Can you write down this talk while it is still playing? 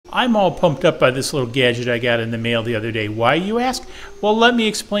I'm all pumped up by this little gadget I got in the mail the other day. Why, you ask? Well, let me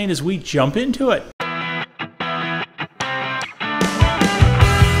explain as we jump into it.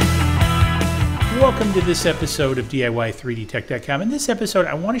 Welcome to this episode of DIY3DTech.com. In this episode,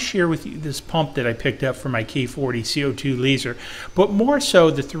 I want to share with you this pump that I picked up for my K40 CO2 Laser, but more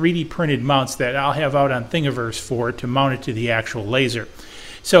so the 3D printed mounts that I'll have out on Thingiverse for to mount it to the actual laser.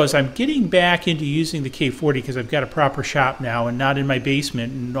 So as I'm getting back into using the K40, because I've got a proper shop now and not in my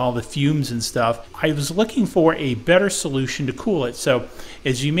basement and all the fumes and stuff, I was looking for a better solution to cool it. So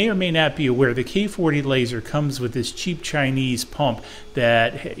as you may or may not be aware, the K40 Laser comes with this cheap Chinese pump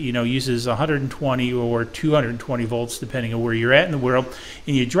that uses 120 or 220 volts depending on where you're at in the world,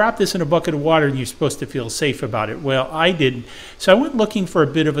 and you drop this in a bucket of water and you're supposed to feel safe about it. Well, I didn't, so I went looking for a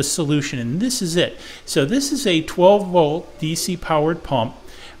bit of a solution, and this is it. So this is a 12 volt DC powered pump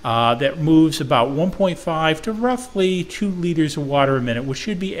that moves about 1.5 to roughly 2 liters of water a minute, which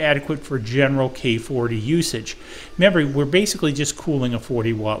should be adequate for general K40 usage. Remember, we're basically just cooling a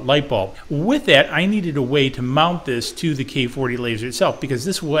 40-watt light bulb. With that, I needed a way to mount this to the K40 Laser itself, because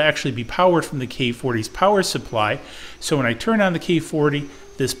this will actually be powered from the K40's power supply. So when I turn on the K40,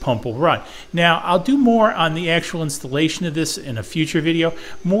 this pump will run. Now, I'll do more on the actual installation of this in a future video.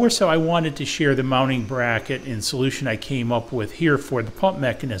 More so, I wanted to share the mounting bracket and solution I came up with here for the pump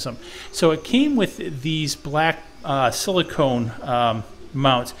mechanism. So it came with these black silicone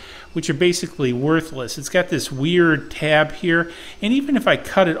mounts, which are basically worthless. It's got this weird tab here, and even if I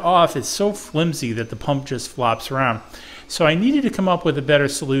cut it off, it's so flimsy that the pump just flops around. So I needed to come up with a better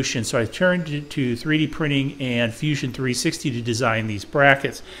solution, so I turned to 3D printing and Fusion 360 to design these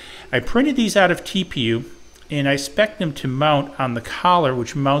brackets. I printed these out of TPU, and I spec'd them to mount on the collar,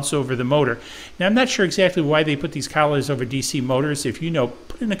 which mounts over the motor. Now, I'm not sure exactly why they put these collars over DC motors. If you know,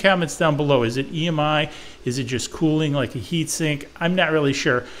 put in the comments down below. Is it EMI? Is it just cooling like a heat sink? I'm not really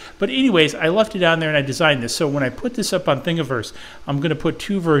sure. But anyways, I left it on there and I designed this. So when I put this up on Thingiverse, I'm going to put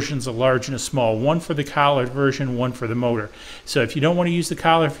two versions, a large and a small. One for the collar version, one for the motor. So if you don't want to use the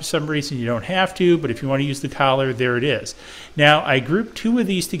collar for some reason, you don't have to. But if you want to use the collar, there it is. Now, I grouped two of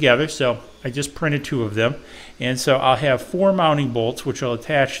these together. So I just printed two of them. And so I'll have 4 mounting bolts, which will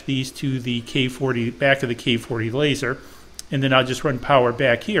attach these to the K40, back of the K40 Laser. And then I'll just run power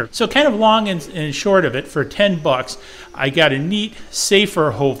back here. So kind of long and short of it, for 10 bucks, I got a neat,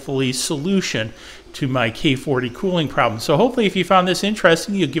 safer, hopefully, solution to my K40 cooling problem. So hopefully if you found this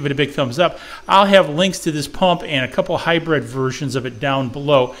interesting, you'll give it a big thumbs up. I'll have links to this pump and a couple hybrid versions of it down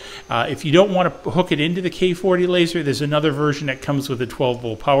below. If you don't want to hook it into the K40 Laser, there's another version that comes with a 12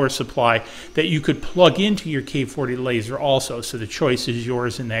 volt power supply that you could plug into your K40 Laser also. So the choice is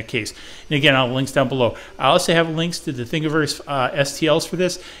yours in that case. And again, I'll have links down below. I also have links to the Thingiverse STLs for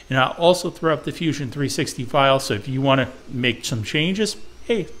this, and I'll also throw up the Fusion 360 file. So if you want to make some changes,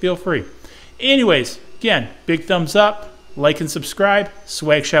 hey, feel free. Anyways, again, big thumbs up, like and subscribe,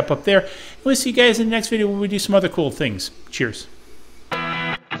 swag shop up there. And we'll see you guys in the next video where we do some other cool things. Cheers.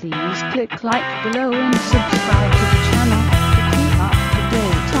 Please click like below and subscribe to